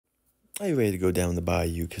Are you ready to go down the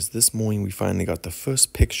bayou? Because this morning we finally got the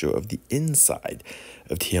first picture of the inside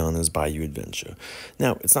of Tiana's Bayou adventure.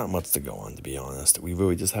 Now, it's not much to go on, to be honest. We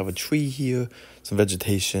really just have a tree here, some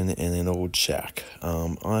vegetation, and an old shack.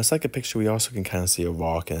 On the second picture, we also can kind of see a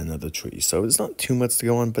rock and another tree. So it's not too much to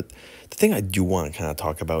go on, but the thing I do want to kind of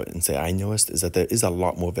talk about and say I noticed is that there is a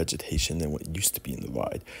lot more vegetation than what used to be in the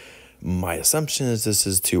ride. My assumption is this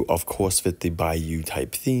is to, of course, fit the Bayou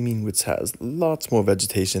type theming, which has lots more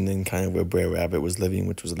vegetation than kind of where Brer Rabbit was living,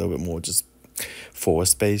 which was a little bit more just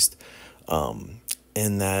forest based.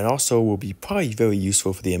 And that also will be probably very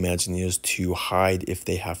useful for the Imagineers to hide if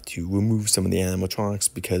they have to remove some of the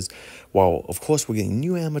animatronics, because while of course we're getting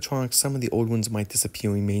new animatronics, some of the old ones might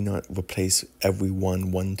disappear. We may not replace everyone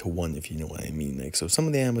one to one, if you know what I mean. Like, so some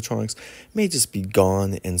of the animatronics may just be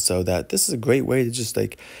gone, and so that this is a great way to just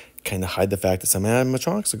like kind of hide the fact that some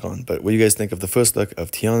animatronics are gone. But what do you guys think of the first look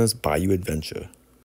of Tiana's Bayou Adventure?